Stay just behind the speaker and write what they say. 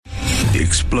The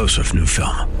explosive new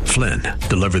film, Flynn,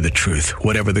 deliver the truth,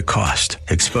 whatever the cost,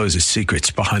 exposes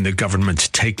secrets behind the government's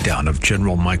takedown of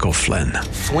General Michael Flynn.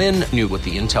 Flynn knew what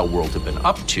the intel world had been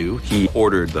up to. He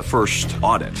ordered the first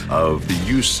audit of the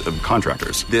use of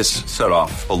contractors. This set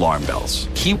off alarm bells.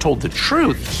 He told the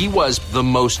truth. He was the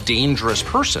most dangerous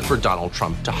person for Donald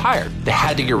Trump to hire. They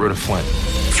had to get rid of Flynn.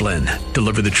 Flynn,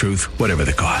 deliver the truth, whatever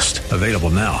the cost. Available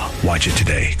now. Watch it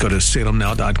today. Go to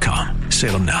salemnow.com.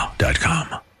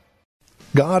 salemnow.com.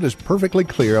 God is perfectly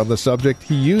clear on the subject.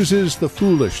 He uses the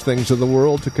foolish things of the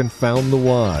world to confound the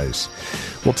wise.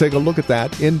 We'll take a look at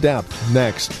that in depth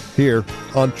next here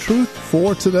on Truth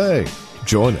for Today.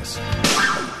 Join us.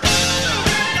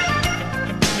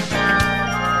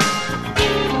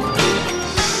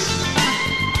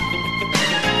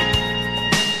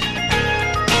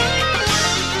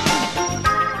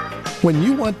 When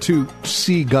you want to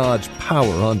see God's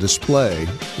power on display,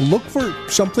 look for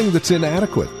something that's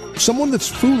inadequate, someone that's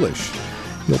foolish.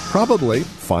 You'll probably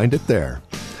find it there.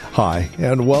 Hi,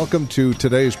 and welcome to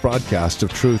today's broadcast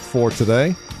of Truth for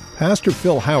Today. Pastor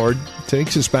Phil Howard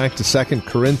takes us back to 2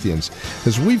 Corinthians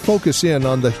as we focus in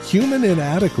on the human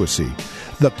inadequacy,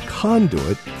 the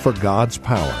conduit for God's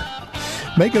power.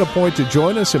 Make it a point to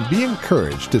join us and be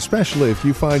encouraged, especially if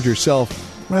you find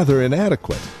yourself rather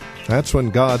inadequate. That's when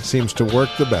God seems to work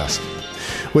the best.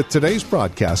 With today's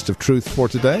broadcast of Truth for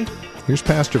Today, here's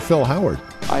Pastor Phil Howard.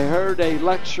 I heard a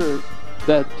lecture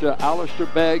that Alistair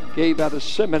Begg gave at a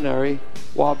seminary a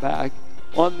while back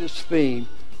on this theme.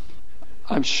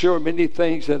 I'm sure many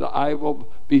things that I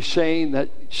will be saying that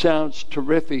sounds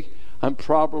terrific.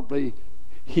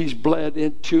 He's bled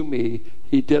into me.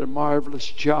 He did a marvelous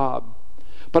job.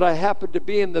 But I happened to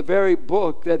be in the very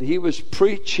book that he was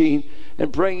preaching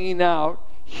and bringing out,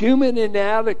 Human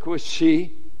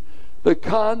Inadequacy, the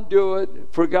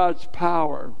Conduit for God's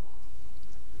Power.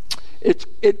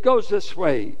 It goes this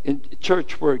way in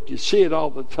church work. You see it all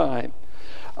the time.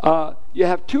 You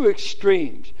have two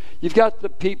extremes. You've got the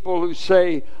people who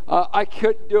say, I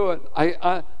couldn't do it.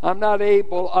 I'm not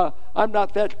able. I'm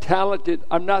not that talented.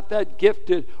 I'm not that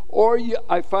gifted. Or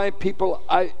I find people,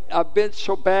 I've been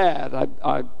so bad.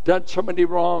 I've done so many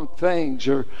wrong things.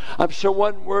 Or I'm so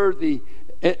unworthy.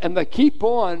 And they keep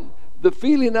on. The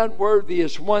feeling unworthy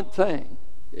is one thing.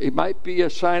 It might be a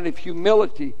sign of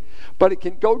humility. But it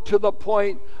can go to the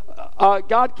point,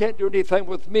 God can't do anything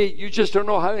with me. You just don't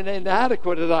know how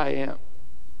inadequate I am.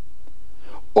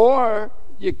 Or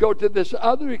you go to this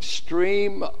other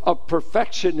extreme of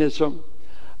perfectionism.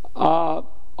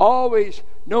 Always,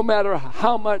 no matter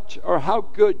how much or how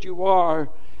good you are,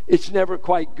 it's never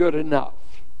quite good enough.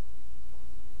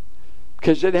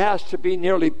 Because it has to be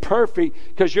nearly perfect,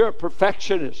 because you're a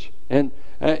perfectionist. And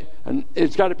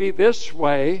it's got to be this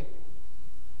way.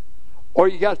 Or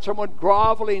you got someone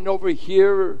groveling over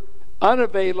here,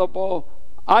 unavailable.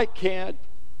 I can't.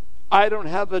 I don't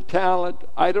have the talent.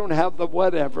 I don't have the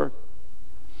whatever.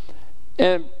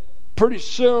 And pretty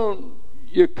soon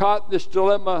you're caught in this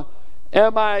dilemma.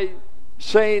 Am I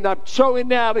saying I'm so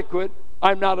inadequate,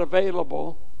 I'm not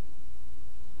available?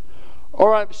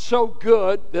 Or I'm so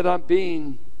good that I'm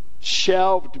being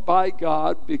shelved by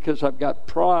God because I've got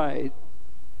pride?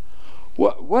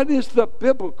 What is the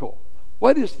biblical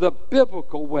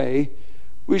way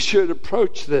we should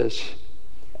approach this?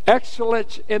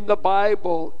 Excellence in the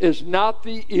Bible is not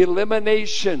the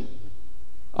elimination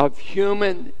of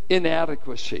human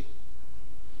inadequacy.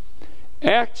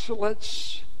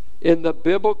 Excellence in the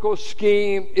biblical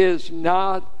scheme is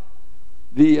not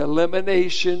the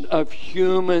elimination of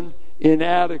human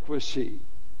inadequacy,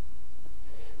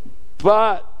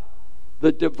 but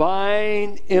the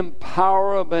divine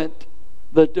empowerment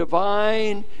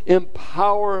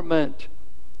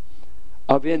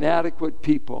of inadequate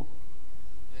people.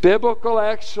 Biblical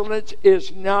excellence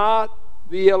is not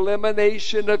the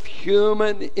elimination of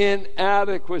human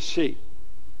inadequacy,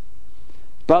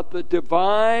 but the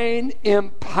divine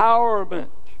empowerment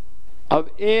of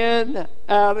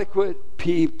inadequate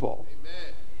people.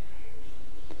 Amen.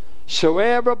 So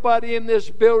everybody in this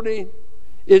building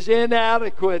is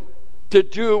inadequate to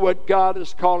do what God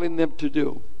is calling them to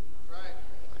do.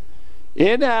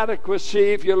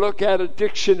 Inadequacy, if you look at a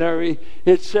dictionary,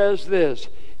 it says this: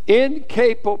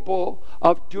 incapable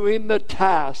of doing the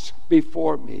task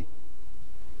before me.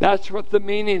 That's what the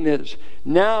meaning is.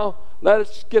 Now,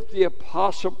 let's get the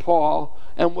Apostle Paul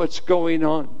and what's going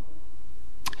on.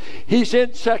 He's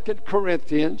in 2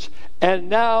 Corinthians, and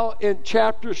now in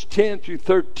chapters 10 through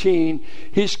 13,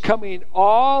 he's coming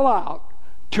all out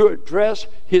to address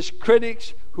his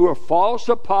critics who are false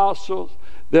apostles.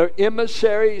 They're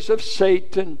emissaries of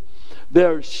Satan.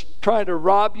 They're trying to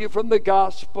rob you from the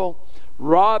gospel,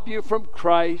 rob you from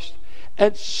Christ.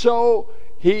 And so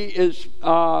he is,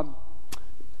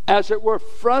 as it were,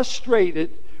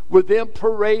 frustrated with them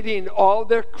parading all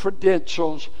their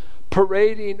credentials,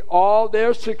 parading all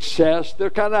their success. They're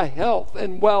kind of health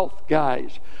and wealth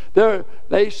guys.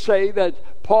 They say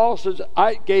that Paul says,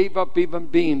 I gave up even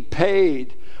being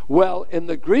paid. Well, in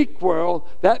the Greek world,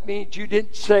 that means you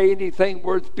didn't say anything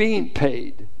worth being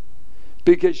paid,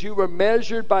 because you were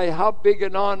measured by how big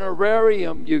an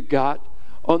honorarium you got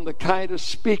on the kind of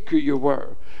speaker you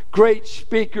were. Great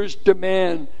speakers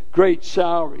demand great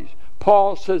salaries.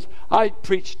 Paul says, I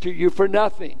preach to you for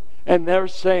nothing. And they're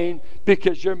saying,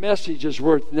 because your message is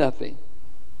worth nothing.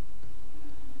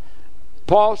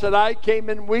 Paul said, I came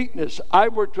in weakness. I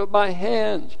worked with my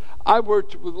hands. I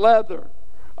worked with leather.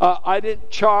 I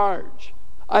didn't charge.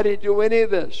 I didn't do any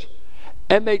of this.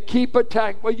 And they keep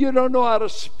attacking. Well, you don't know how to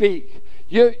speak.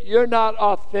 You're not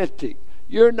authentic.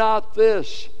 You're not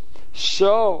this.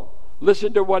 So,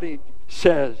 listen to what he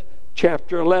says.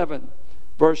 Chapter 11,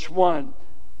 verse 1.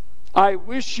 I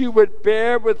wish you would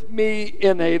bear with me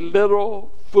in a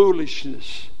little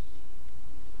foolishness.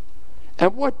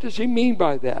 And what does he mean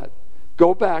by that?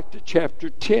 Go back to chapter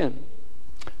 10,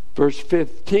 verse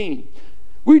 15.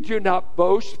 We do not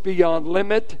boast beyond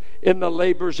limit in the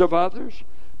labors of others,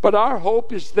 but our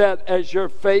hope is that as your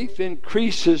faith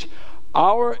increases,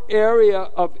 our area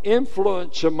of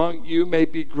influence among you may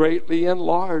be greatly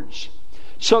enlarged,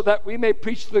 so that we may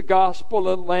preach the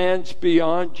gospel in lands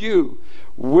beyond you,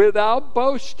 without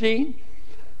boasting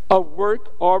of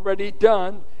work already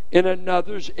done in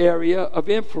another's area of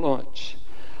influence.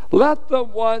 Let the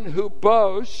one who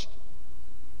boasts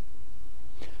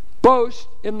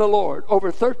in the Lord.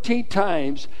 Over 13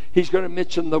 times he's going to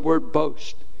mention the word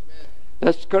boast. Amen.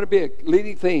 That's going to be a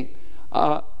leading theme.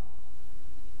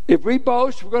 If we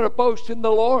boast, we're going to boast in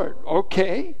the Lord.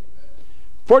 Okay.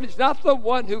 For it is not the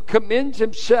one who commends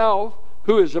himself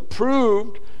who is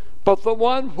approved, but the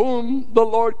one whom the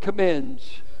Lord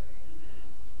commends.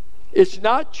 It's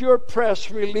not your press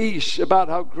release about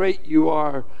how great you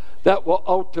are that will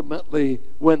ultimately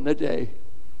win the day.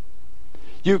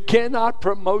 You cannot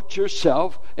promote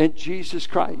yourself and Jesus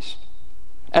Christ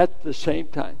at the same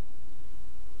time.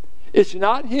 It's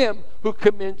not him who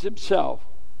commends himself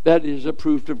that is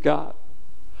approved of God.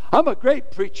 I'm a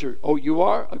great preacher. Oh, you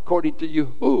are? According to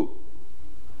you, who?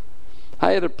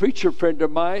 I had a preacher friend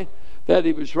of mine that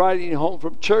he was riding home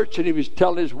from church, and he was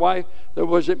telling his wife there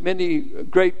wasn't many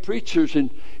great preachers, and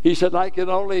he said, I can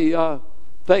only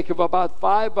think of about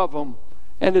 5 of them.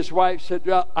 And his wife said,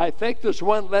 well, I think there's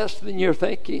one less than you're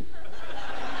thinking.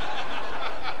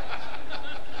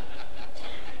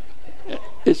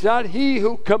 It's not he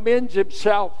who commends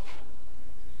himself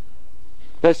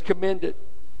that's commended.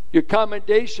 Your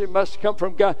commendation must come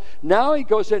from God. Now he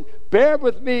goes in, bear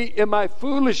with me in my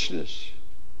foolishness.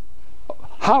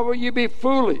 How will you be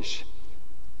foolish?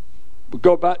 We'll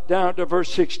go back down to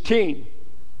verse 16.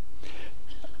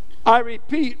 I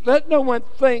repeat, let no one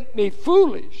think me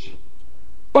foolish.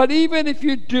 But even if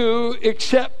you do,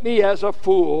 accept me as a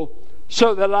fool,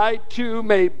 so that I too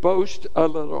may boast a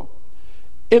little.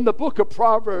 In the book of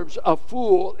Proverbs, a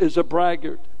fool is a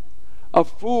braggart. A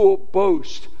fool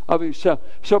boasts of himself.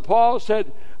 So Paul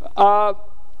said, I'm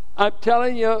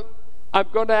telling you, I'm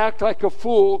going to act like a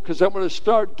fool because I'm going to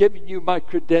start giving you my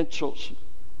credentials.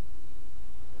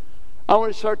 I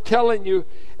want to start telling you.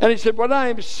 And he said, what I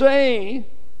am saying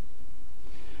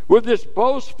with this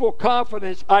boastful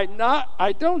confidence, I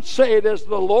don't say it as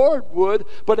the Lord would,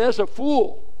 but as a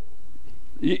fool.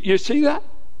 You see that?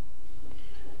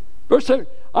 Verse 7,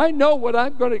 I know what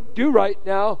I'm going to do right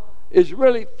now is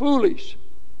really foolish.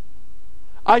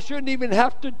 I shouldn't even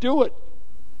have to do it.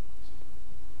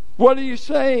 What are you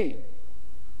saying?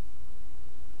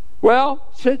 Well,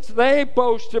 since they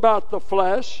boast about the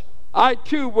flesh, I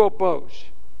too will boast.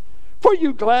 For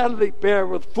you gladly bear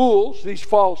with fools, these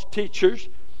false teachers,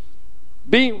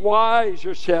 being wise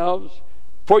yourselves.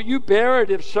 For you bear it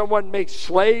if someone makes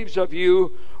slaves of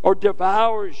you, or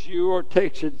devours you, or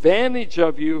takes advantage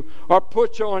of you, or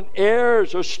puts on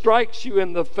airs, or strikes you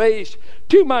in the face.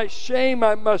 To my shame,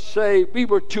 I must say, we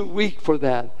were too weak for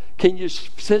that. Can you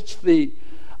sense the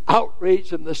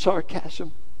outrage and the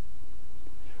sarcasm?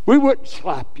 We wouldn't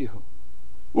slap you.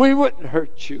 We wouldn't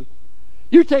hurt you.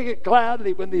 You take it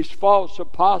gladly when these false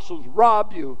apostles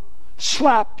rob you,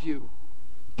 slap you,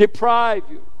 deprive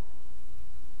you.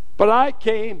 But I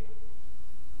came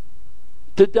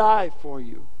to die for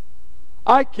you.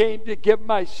 I came to give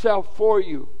myself for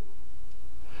you.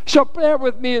 So bear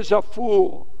with me as a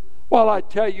fool while I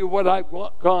tell you what I've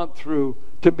gone through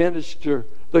to minister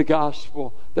the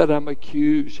gospel that I'm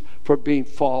accused for being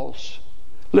false.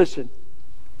 Listen,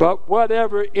 But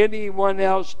whatever anyone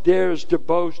else dares to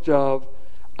boast of,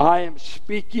 I am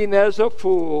speaking as a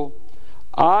fool.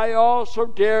 I also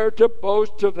dare to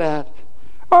boast of that.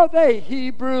 Are they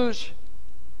Hebrews?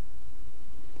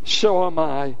 So am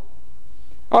I.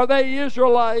 Are they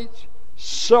Israelites?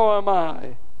 So am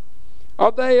I.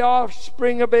 Are they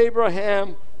offspring of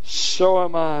Abraham? So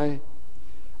am I.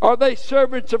 Are they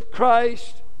servants of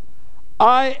Christ?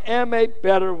 I am a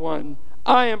better one.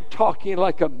 I am talking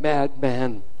like a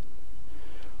madman.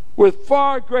 With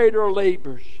far greater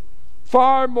labors,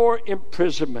 far more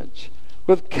imprisonments,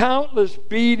 with countless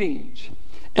beatings,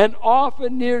 and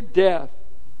often near death.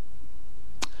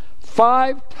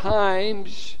 5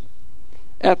 times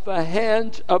at the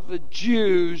hands of the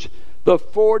Jews, the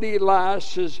 40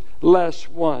 lashes less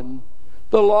one.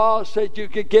 The law said you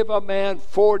could give a man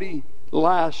 40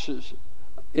 lashes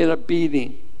in a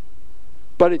beating.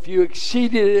 But if you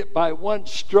exceeded it by 1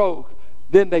 stroke,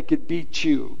 then they could beat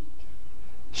you.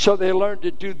 So they learned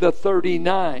to do the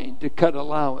 39 to cut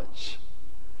allowance.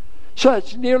 So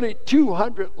it's nearly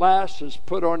 200 lashes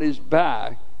put on his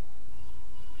back,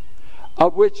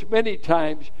 of which many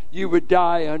times you would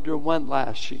die under 1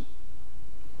 lashing.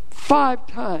 5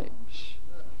 times.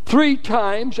 3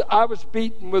 times I was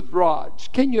beaten with rods.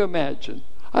 Can you imagine?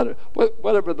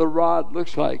 Whatever the rod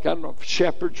looks like. I don't know if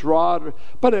shepherd's rod,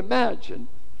 but imagine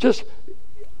just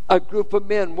a group of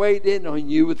men weighed in on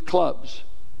you with clubs.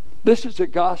 This is a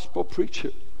gospel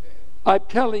preacher. I'm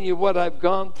telling you what I've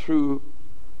gone through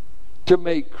to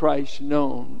make Christ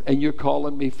known, and you're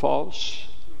calling me false?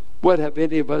 What have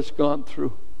any of us gone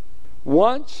through?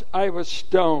 Once I was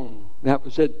stoned. That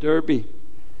was at Derby.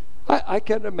 I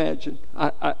can't imagine.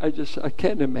 I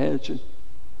can't imagine.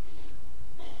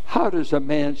 How does a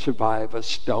man survive a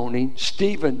stoning?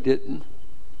 Stephen didn't.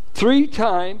 3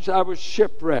 times I was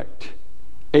shipwrecked.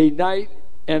 A night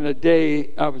and a day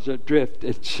I was adrift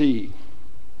at sea.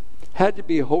 Had to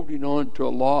be holding on to a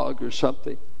log or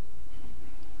something.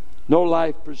 No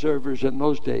life preservers in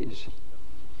those days.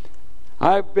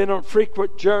 I've been on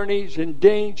frequent journeys in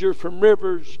danger from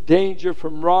rivers, danger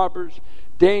from robbers,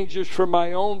 dangers from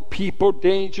my own people,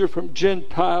 danger from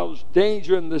Gentiles,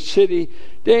 danger in the city,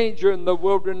 danger in the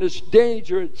wilderness,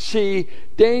 danger at sea,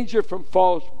 danger from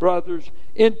false brothers,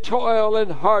 in toil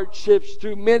and hardships,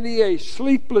 through many a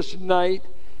sleepless night,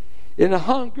 in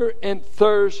hunger and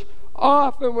thirst,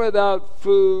 often without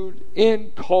food,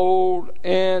 in cold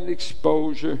and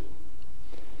exposure.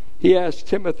 He asked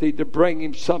Timothy to bring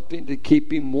him something to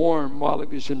keep him warm while he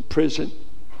was in prison.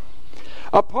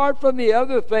 Apart from the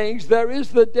other things, there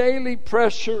is the daily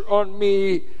pressure on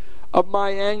me of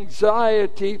my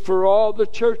anxiety for all the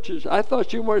churches. I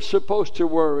thought you weren't supposed to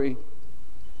worry.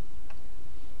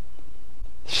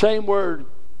 Same word,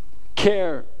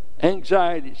 care,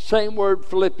 anxiety. Same word,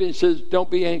 Philippians says, don't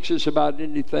be anxious about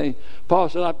anything. Paul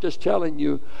said, I'm just telling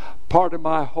you, part of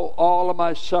all of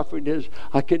my suffering is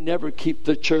I can never keep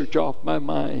the church off my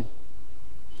mind.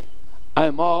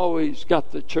 I'm always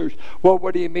got the church. Well,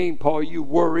 what do you mean, Paul? You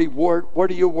worry. What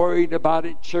are you worried about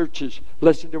in churches?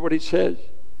 Listen to what he says.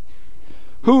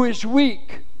 Who is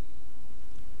weak?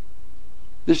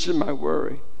 This is my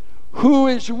worry. Who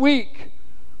is weak?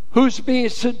 Who's being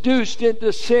seduced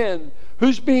into sin?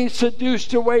 Who's being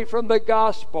seduced away from the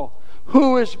gospel?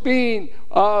 Who is being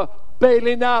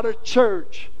bailing out of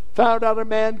church? Found out a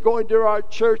man going to our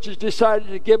church has decided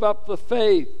to give up the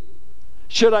faith.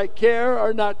 Should I care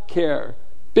or not care?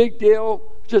 Big deal,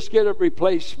 just get a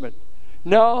replacement.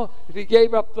 No, if he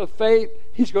gave up the faith,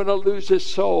 he's going to lose his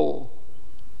soul.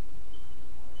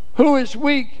 Who is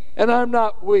weak and I'm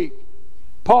not weak?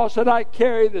 Paul said, I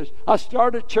carry this. I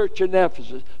started church in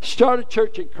Ephesus, started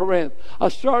church in Corinth, I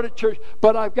started church,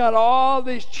 but I've got all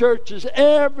these churches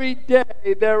every day,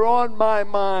 they're on my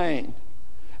mind.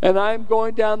 And I'm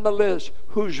going down the list.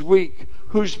 Who's weak?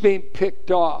 Who's being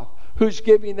picked off? Who's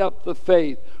giving up the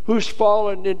faith? Who's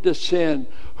fallen into sin?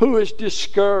 Who is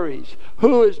discouraged?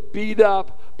 Who is beat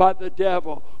up by the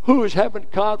devil? Who is having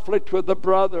conflict with a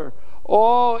brother?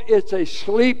 Oh, it's a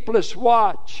sleepless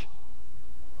watch.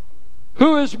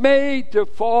 Who is made to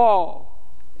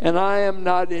fall? And I am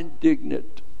not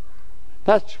indignant.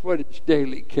 That's what his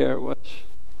daily care was.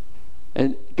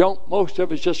 And don't most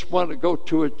of us just want to go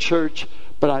to a church,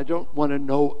 but I don't want to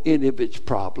know any of its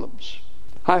problems.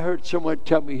 I heard someone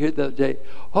tell me here the other day,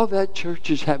 oh, that church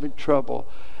is having trouble.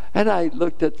 And I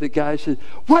looked at the guy and said,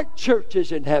 what church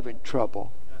isn't having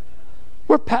trouble?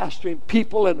 We're pastoring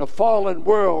people in a fallen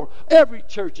world. Every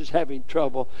church is having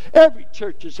trouble. Every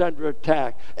church is under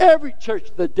attack. Every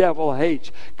church the devil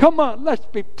hates. Come on, let's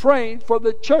be praying for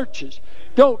the churches.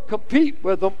 Don't compete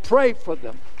with them. Pray for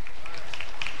them.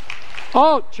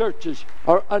 All churches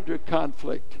are under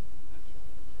conflict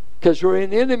because we're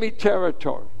in enemy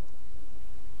territory.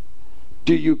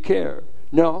 Do you care?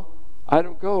 No, I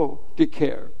don't go to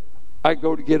care. I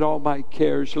go to get all my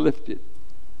cares lifted.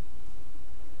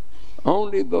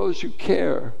 Only those who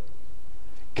care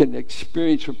can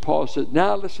experience what Paul says.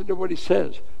 Now listen to what he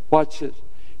says. Watch this.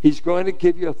 He's going to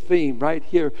give you a theme right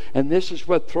here. And this is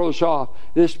what throws off.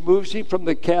 This moves him from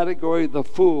the category of the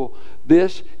fool.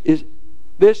 This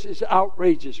is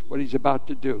outrageous what he's about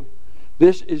to do.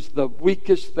 This is the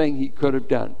weakest thing he could have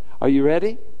done. Are you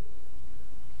ready?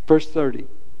 Verse 30.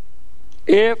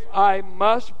 If I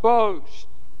must boast,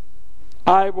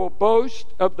 I will boast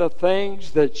of the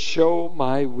things that show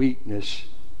my weakness.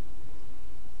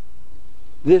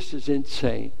 This is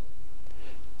insane.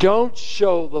 Don't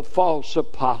show the false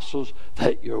apostles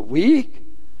that you're weak.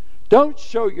 Don't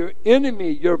show your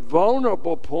enemy your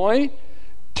vulnerable point.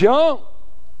 Don't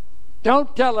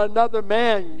tell another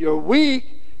man you're weak.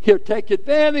 He'll take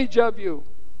advantage of you.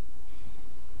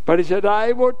 But he said,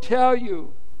 I will tell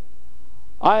you,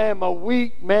 I am a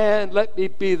weak man. Let me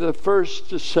be the first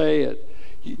to say it.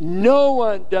 No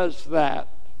one does that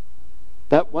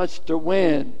wants to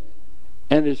win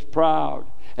and is proud.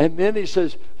 And then he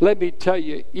says, let me tell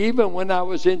you, even when I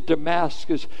was in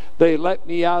Damascus, they let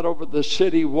me out over the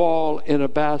city wall in a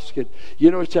basket.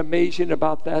 You know what's amazing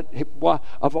about that?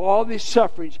 Of all these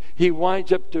sufferings, he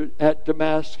winds up at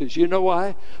Damascus. You know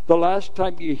why? The last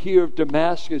time you hear of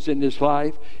Damascus in his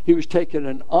life, he was taking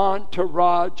an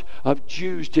entourage of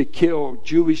Jews to kill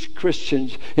Jewish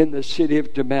Christians in the city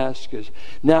of Damascus.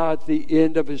 Now at the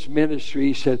end of his ministry,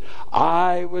 he said,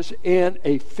 I was in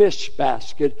a fish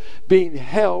basket being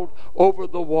held over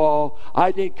the wall.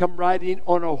 I didn't come riding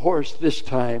on a horse this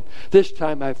time. This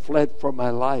time I fled for my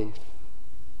life.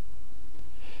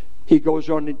 He goes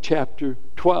on in chapter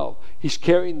 12. He's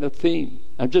carrying the theme.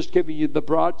 I'm just giving you the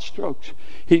broad strokes.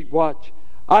 Watch.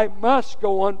 I must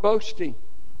go on boasting.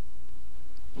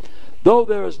 Though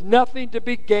there is nothing to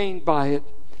be gained by it,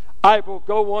 I will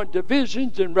go on to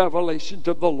visions and revelations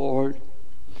of the Lord.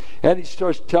 And he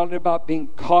starts telling about being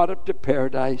caught up to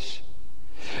paradise.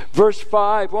 Verse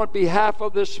 5, on behalf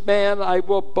of this man I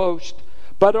will boast,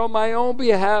 but on my own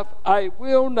behalf I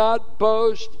will not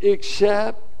boast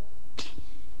except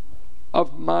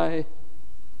of my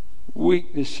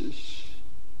weaknesses.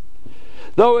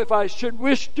 Though if I should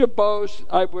wish to boast,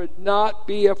 I would not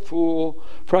be a fool,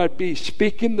 for I'd be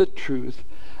speaking the truth.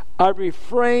 I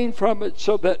refrain from it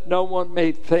so that no one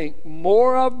may think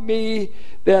more of me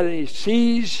than he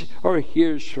sees or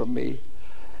hears from me.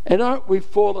 And aren't we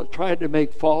full of trying to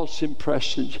make false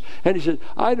impressions? And he said,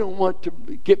 I don't want to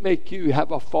make you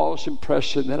have a false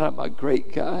impression that I'm a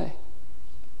great guy.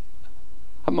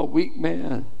 I'm a weak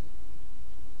man.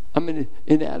 I'm an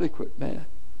inadequate man.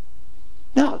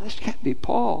 No, this can't be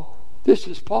Paul. This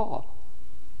is Paul.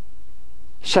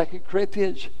 2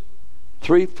 Corinthians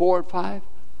 3, 4, and 5.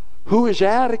 Who is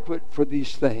adequate for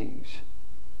these things?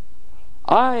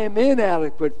 I am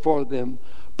inadequate for them.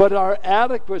 But our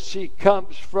adequacy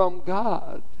comes from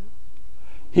God.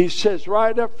 He says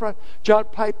right up front, John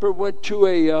Piper went to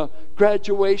a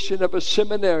graduation of a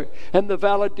seminary, and the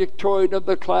valedictorian of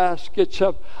the class gets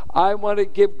up. I want to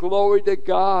give glory to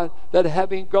God that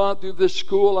having gone through this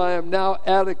school, I am now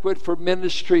adequate for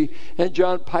ministry. And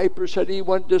John Piper said he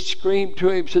wanted to scream to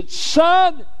him, said,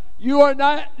 son, you are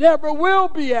not, never will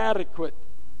be adequate.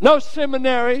 No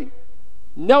seminary,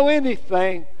 no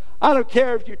anything. I don't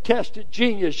care if you're tested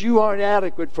genius. You aren't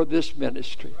adequate for this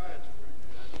ministry.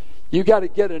 You got to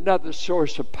get another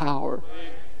source of power.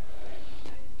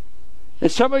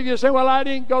 And some of you say, well, I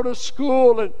didn't go to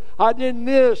school and I didn't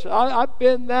this. I've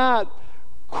been that.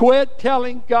 Quit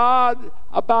telling God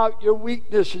about your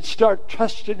weakness and start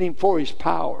trusting Him for His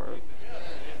power.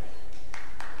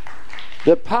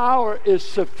 The power is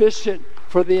sufficient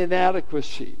for the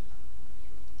inadequacy.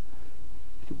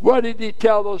 What did He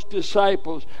tell those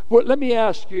disciples? Well, let me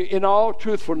ask you, in all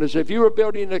truthfulness, if you were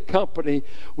building a company,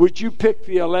 would you pick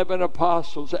the 11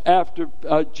 apostles after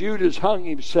Judas hung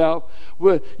himself?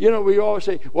 Well, we always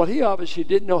say, well, he obviously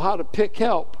didn't know how to pick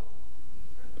help.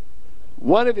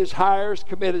 One of his hires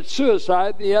committed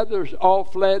suicide. The others all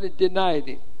fled and denied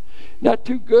him. Not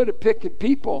too good at picking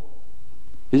people.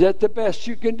 Is that the best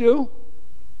you can do?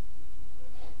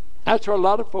 That's what a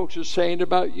lot of folks are saying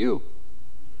about you.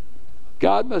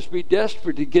 God must be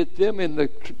desperate to get them in the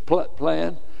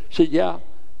plan. Said, yeah,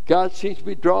 God seems to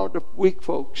be drawn to weak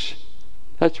folks.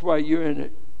 That's why you're in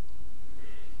it.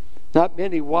 Not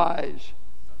many wise.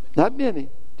 Not many.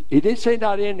 He didn't say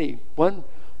not any. One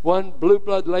blue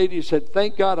blood lady said,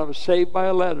 thank God I was saved by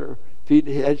a letter. If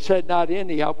he had said not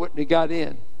any, I wouldn't have got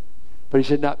in. But he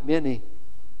said, not many.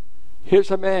 Here's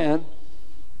a man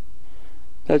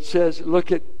that says,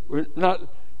 look at,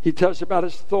 he tells about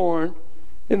his thorn,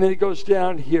 and then he goes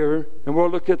down here, and we'll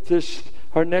look at this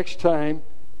our next time.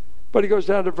 But he goes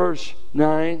down to verse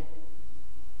 9.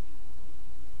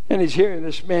 And he's hearing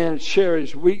this man share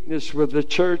his weakness with the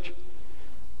church.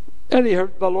 And he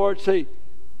heard the Lord say,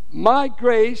 my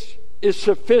grace is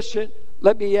sufficient,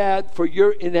 let me add, for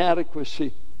your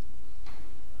inadequacy,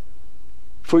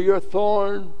 for your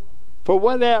thorn, for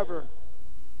whatever.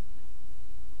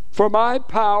 For my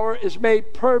power is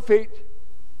made perfect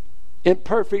in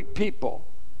perfect people.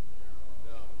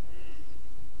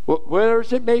 Where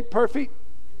is it made perfect?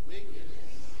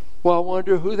 Well, I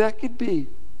wonder who that could be.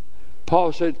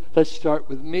 Paul said, let's start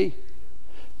with me.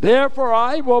 Therefore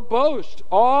I will boast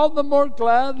all the more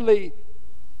gladly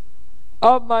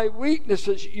of my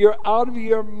weaknesses. You're out of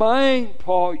your mind,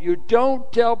 Paul. You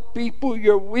don't tell people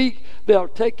you're weak. They'll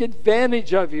take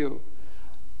advantage of you.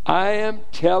 I am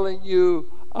telling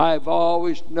you, I've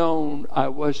always known I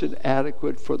wasn't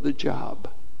adequate for the job.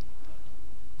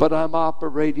 But I'm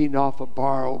operating off of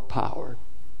borrowed power.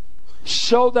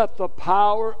 So that the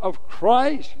power of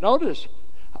Christ, notice,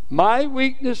 my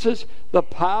weaknesses, the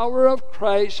power of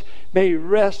Christ may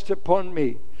rest upon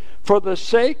me. For the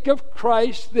sake of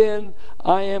Christ, then,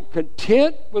 I am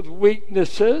content with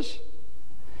weaknesses,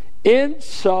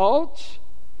 insults,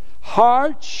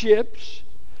 hardships,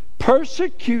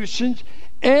 persecutions,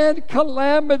 and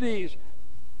calamities.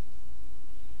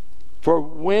 For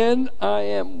when I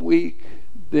am weak,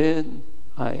 then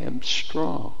I am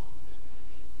strong.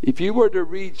 If you were to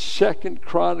read 2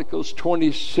 Chronicles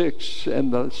 26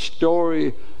 and the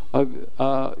story of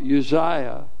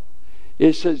Uzziah,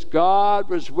 it says God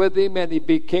was with him and he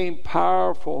became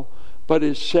powerful. But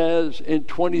it says in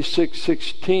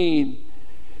 26:16,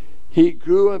 he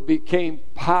grew and became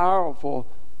powerful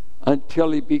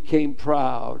until he became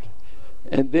proud.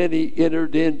 And then he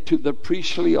entered into the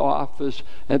priestly office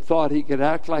and thought he could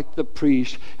act like the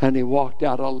priest, and he walked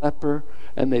out a leper,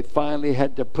 and they finally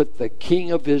had to put the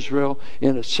king of Israel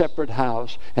in a separate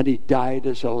house, and he died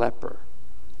as a leper.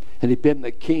 And he'd been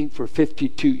the king for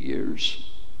 52 years.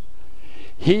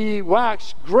 He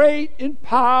waxed great in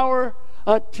power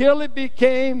until he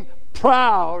became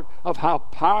proud of how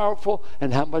powerful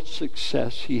and how much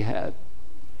success he had.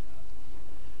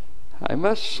 I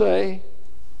must say,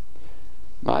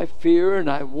 my fear, and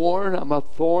I warn, I'm a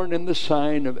thorn in the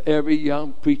side of every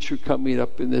young preacher coming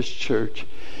up in this church.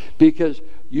 Because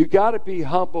you got to be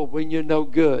humble when you're no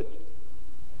good.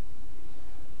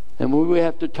 And when we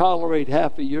have to tolerate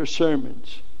half of your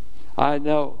sermons. I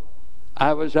know.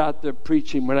 I was out there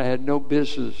preaching when I had no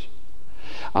business.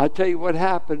 I'll tell you what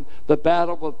happened. The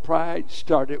battle with pride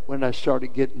started when I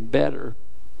started getting better.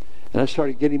 And I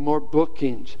started getting more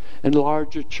bookings. And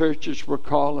larger churches were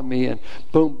calling me. And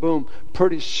boom, boom.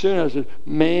 Pretty soon I said,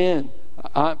 man,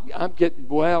 I'm getting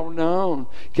well known.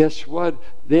 Guess what?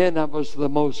 Then I was the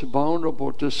most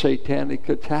vulnerable to satanic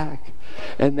attack.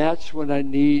 And that's when I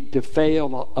need to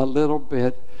fail a little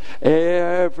bit.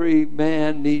 Every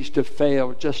man needs to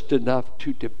fail just enough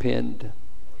to depend.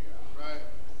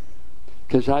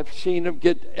 Because I've seen them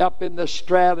get up in the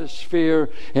stratosphere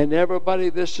and everybody,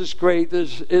 this is great,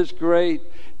 this is great.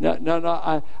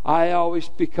 No, I always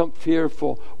become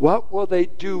fearful. What will they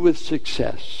do with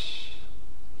success?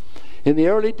 In the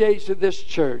early days of this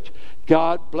church,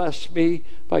 God blessed me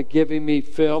by giving me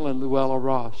Phil and Luella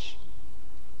Ross.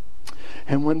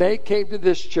 And when they came to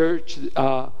this church,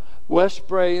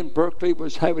 Westbury and Berkeley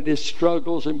was having its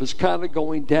struggles and was kind of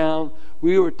going down.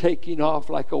 We were taking off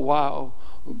like a wild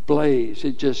blaze.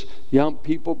 It just young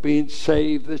people being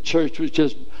saved. The church was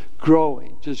just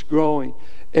growing.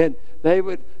 And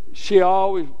she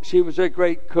was a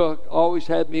great cook, always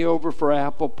had me over for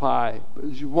apple pie. She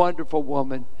was a wonderful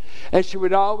woman. And she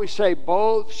would always say,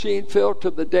 both she and Phil to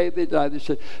the day they died, they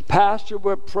said, Pastor,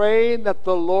 we're praying that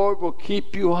the Lord will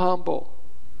keep you humble.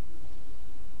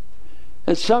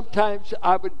 And sometimes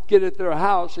I would get at their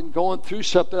house and going through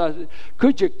something. I said,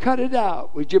 could you cut it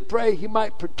out? Would you pray he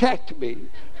might protect me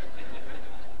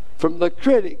from the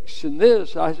critics and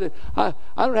this? I said, I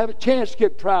don't have a chance to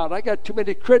get proud. I got too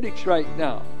many critics right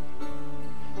now.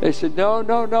 They said,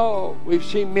 no. We've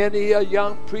seen many a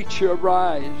young preacher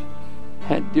arise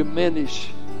and diminish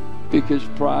because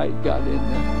pride got in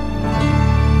them.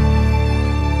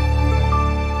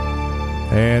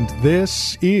 And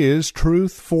this is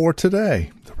Truth for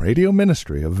Today, the radio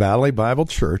ministry of Valley Bible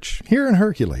Church here in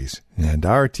Hercules, and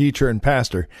our teacher and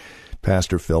pastor,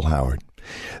 Pastor Phil Howard.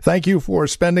 Thank you for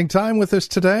spending time with us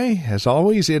today. As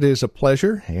always, it is a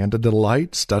pleasure and a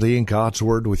delight studying God's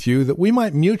Word with you that we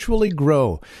might mutually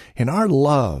grow in our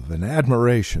love and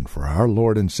admiration for our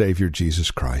Lord and Savior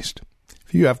Jesus Christ.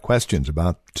 If you have questions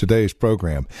about today's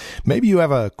program, maybe you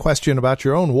have a question about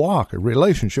your own walk or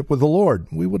relationship with the Lord,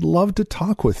 we would love to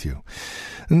talk with you.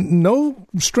 No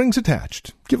strings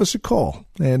attached. Give us a call,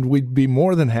 and we'd be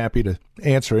more than happy to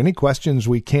answer any questions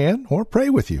we can or pray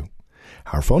with you.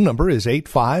 Our phone number is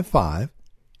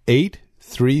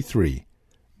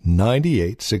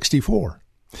 855-833-9864.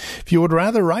 If you would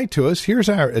rather write to us, here's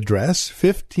our address,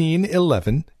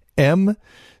 1511 M.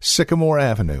 Sycamore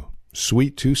Avenue,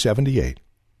 Suite 278.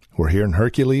 We're here in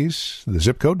Hercules, the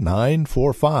zip code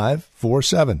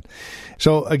 94547.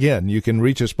 So again, you can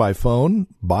reach us by phone,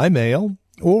 by mail,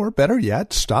 or better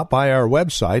yet, stop by our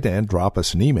website and drop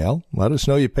us an email. Let us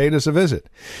know you paid us a visit.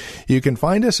 You can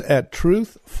find us at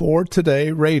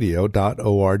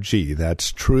truthfortodayradio.org.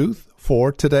 That's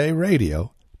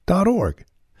truthfortodayradio.org.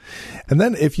 And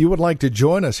then if you would like to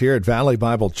join us here at Valley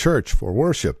Bible Church for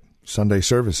worship, Sunday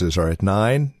services are at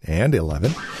 9 and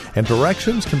 11, and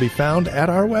directions can be found at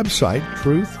our website,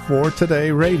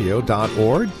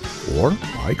 truthfortodayradio.org, or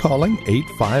by calling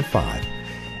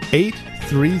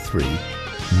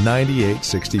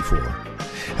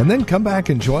 855-833-9864. And then come back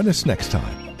and join us next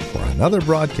time for another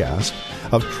broadcast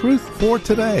of Truth for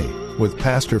Today with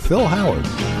Pastor Phil Howard.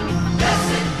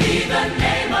 Blessed be the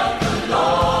name of the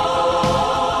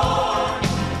Lord.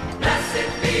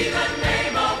 Blessed be the name